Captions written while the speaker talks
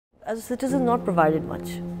As a citizen, not provided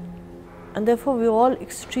much, and therefore we're all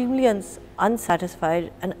extremely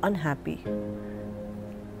unsatisfied and unhappy.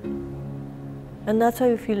 And that's why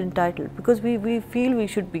we feel entitled, because we feel we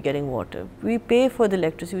should be getting water. We pay for the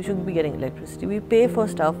electricity, we should be getting electricity. We pay for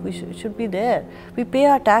stuff, we should be there. We pay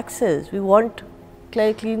our taxes, we want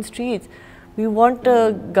clean streets, we want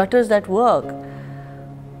gutters that work.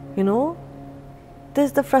 You know,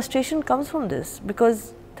 the frustration comes from this,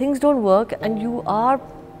 because things don't work and you are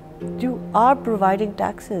providing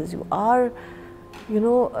taxes, you are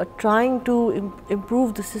trying to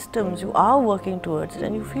improve the systems, you are working towards it,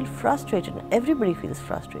 and you feel frustrated. Everybody feels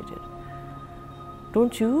frustrated,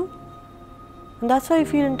 don't you? And that's why you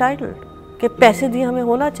feel entitled. कि पैसे दिए हमें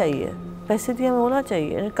होना चाहिए, पैसे दिए हमें होना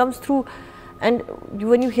चाहिए, and it comes through. And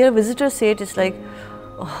when you hear visitors say it, it's like,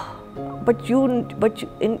 oh,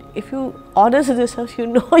 if you honest with yourself, you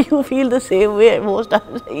know you feel the same way most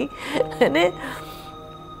times.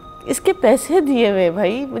 इसके पैसे दिए हुए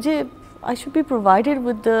भाई, मुझे I should be provided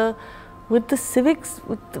with the civics,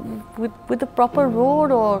 with the proper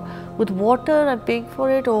road, or with water I'm paying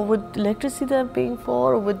for it, or with electricity that I'm paying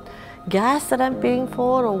for, or with gas that I'm paying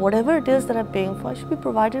for, or whatever it is that I'm paying for. I should be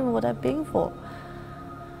provided with what I'm paying for.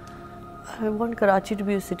 I want Karachi to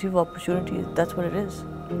be a city of opportunity. That's what it is.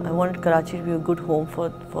 I want Karachi to be a good home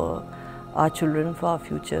for our children, for our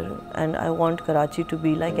future, and I want Karachi to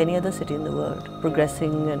be like any other city in the world,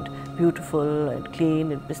 progressing and beautiful and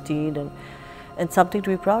clean and pristine, and something to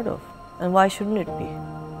be proud of. And why shouldn't it be?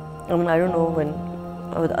 I mean, I don't know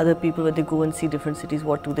with other people, when they go and see different cities,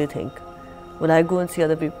 what do they think? When I go and see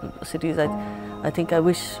other cities, I think I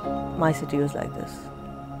wish my city was like this.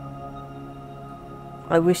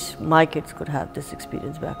 I wish my kids could have this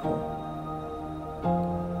experience back home.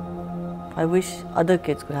 I wish other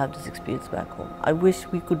kids could have this experience back home. I wish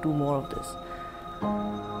we could do more of this.